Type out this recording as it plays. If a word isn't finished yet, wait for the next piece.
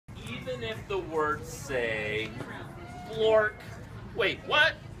even if the words say blork. Wait,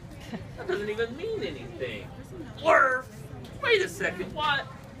 what? That doesn't even mean anything. Blurf. Wait a second, what?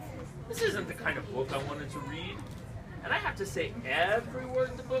 This isn't the kind of book I wanted to read. And I have to say every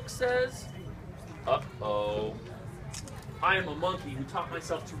word the book says? Uh-oh. I am a monkey who taught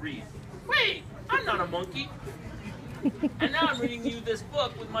myself to read. Wait, I'm not a monkey. And now I'm reading you this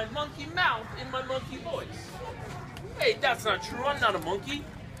book with my monkey mouth in my monkey voice. Hey, that's not true. I'm not a monkey.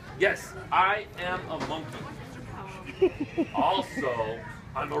 Yes, I am a monkey. Also,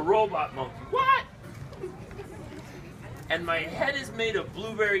 I'm a robot monkey. What? And my head is made of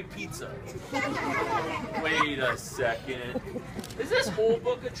blueberry pizza. Wait a second. Is this whole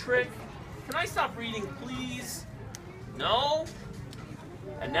book a trick? Can I stop reading, please? No?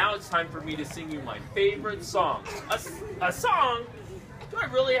 And now it's time for me to sing you my favorite song. A song? Do I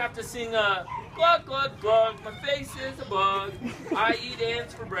really have to sing a glug, glug, glug, my face is a bug, I eat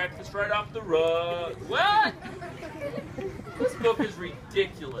ants for breakfast right off the rug? What? This book is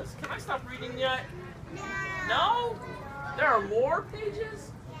ridiculous. Can I stop reading yet? No? There are more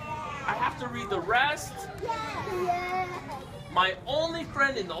pages? I have to read the rest? My only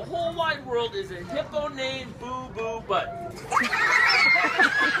friend in the whole wide world is a hippo named Boo Boo Butt. Boo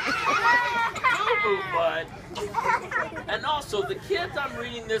Boo Butt. And also, the kids I'm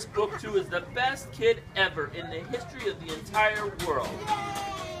reading this book to is the best kid ever in the history of the entire world.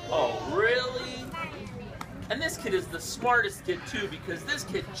 Oh, really? And this kid is the smartest kid too, because this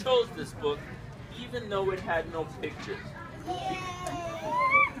kid chose this book even though it had no pictures.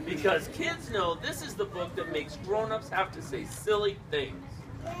 Because kids know this is the book that makes grown-ups have to say silly things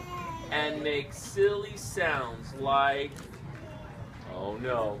and make silly sounds like, oh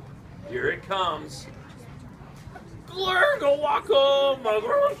no, here it comes. Glurgo waka, my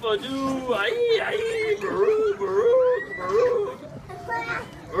grandpa do, aye, baroo, baroo, baroo,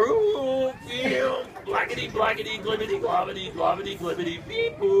 baroo, feel, blackety, blackety, glibbity, globbity, globbity, glibbity,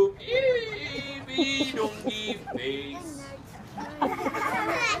 beep, boop, ee, donkey face.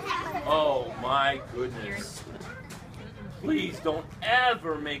 Oh my goodness. Please don't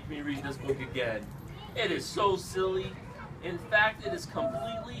ever make me read this book again. It is so silly. In fact, it is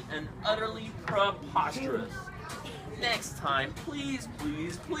completely and utterly preposterous. Next time, please,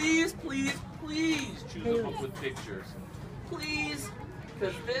 please, please, please, please choose a book with pictures. Please,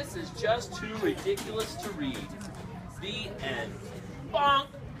 because this is just too ridiculous to read. The end. Bonk!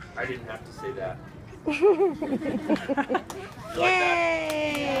 I didn't have to say that. You like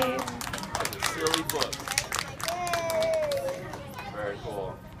that? That's a silly book. Very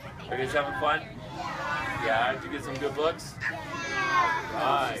cool. Are you guys having fun? Yeah, did you get some good books?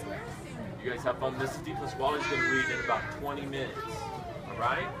 Alright. You guys have fun. This is D plus Wally's going to read in about 20 minutes.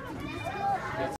 Alright?